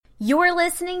You're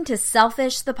listening to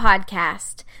Selfish the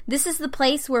Podcast. This is the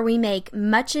place where we make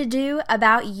much ado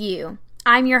about you.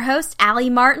 I'm your host,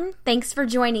 Allie Martin. Thanks for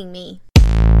joining me.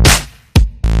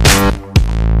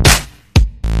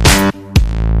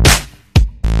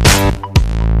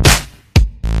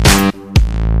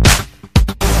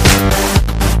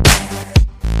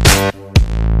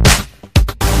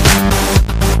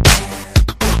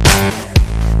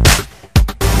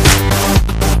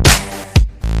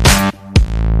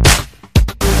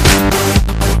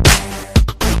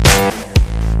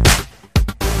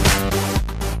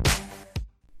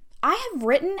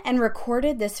 Written and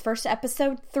recorded this first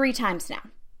episode 3 times now.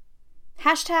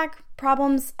 Hashtag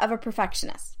problems of a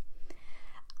perfectionist.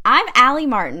 I'm Allie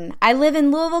Martin. I live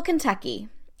in Louisville, Kentucky.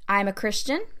 I'm a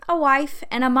Christian, a wife,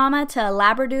 and a mama to a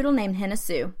Labradoodle named Henna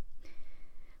Sue.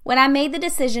 When I made the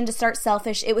decision to start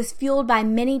Selfish, it was fueled by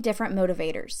many different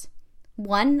motivators.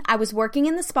 1, I was working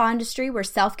in the spa industry where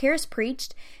self-care is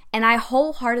preached, and I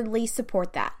wholeheartedly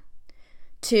support that.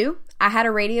 2, I had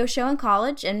a radio show in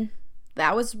college, and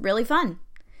that was really fun.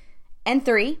 And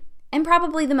 3, and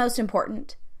probably the most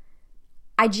important,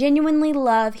 I genuinely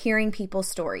love hearing people's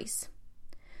stories.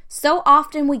 So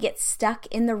often we get stuck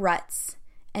in the ruts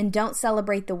and don't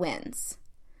celebrate the wins.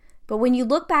 But when you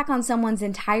look back on someone's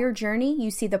entire journey,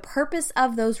 you see the purpose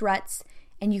of those ruts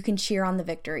and you can cheer on the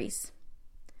victories.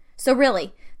 So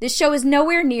really, this show is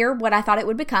nowhere near what I thought it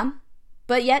would become,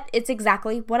 but yet it's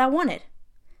exactly what I wanted.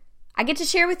 I get to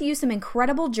share with you some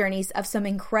incredible journeys of some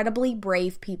incredibly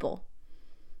brave people.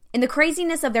 In the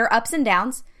craziness of their ups and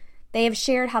downs, they have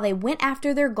shared how they went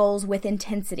after their goals with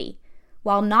intensity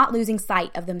while not losing sight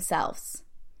of themselves.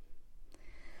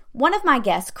 One of my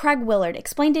guests, Craig Willard,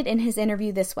 explained it in his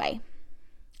interview this way.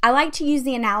 I like to use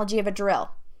the analogy of a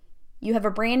drill. You have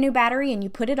a brand new battery and you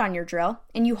put it on your drill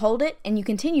and you hold it and you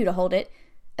continue to hold it.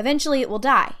 Eventually it will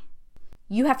die.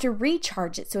 You have to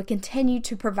recharge it so it continue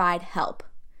to provide help.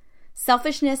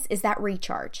 Selfishness is that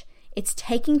recharge. It's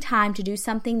taking time to do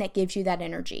something that gives you that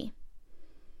energy.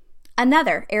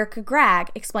 Another, Erica Gragg,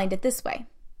 explained it this way.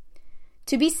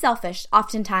 To be selfish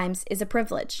oftentimes is a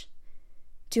privilege.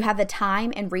 To have the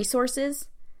time and resources,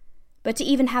 but to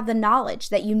even have the knowledge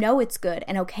that you know it's good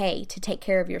and okay to take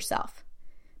care of yourself.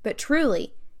 But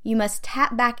truly, you must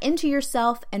tap back into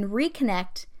yourself and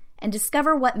reconnect and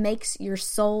discover what makes your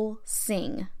soul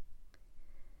sing.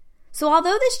 So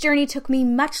although this journey took me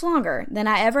much longer than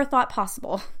I ever thought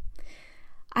possible,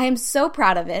 I am so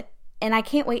proud of it, and I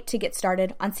can't wait to get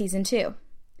started on season 2.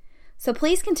 So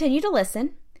please continue to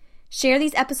listen, share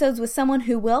these episodes with someone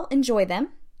who will enjoy them,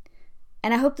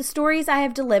 and I hope the stories I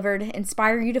have delivered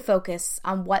inspire you to focus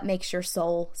on what makes your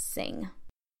soul sing.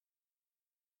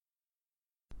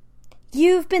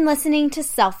 You've been listening to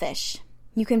Selfish.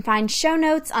 You can find show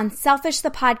notes on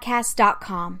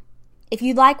selfishthepodcast.com. If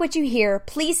you like what you hear,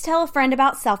 please tell a friend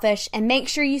about Selfish and make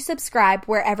sure you subscribe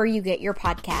wherever you get your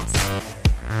podcasts.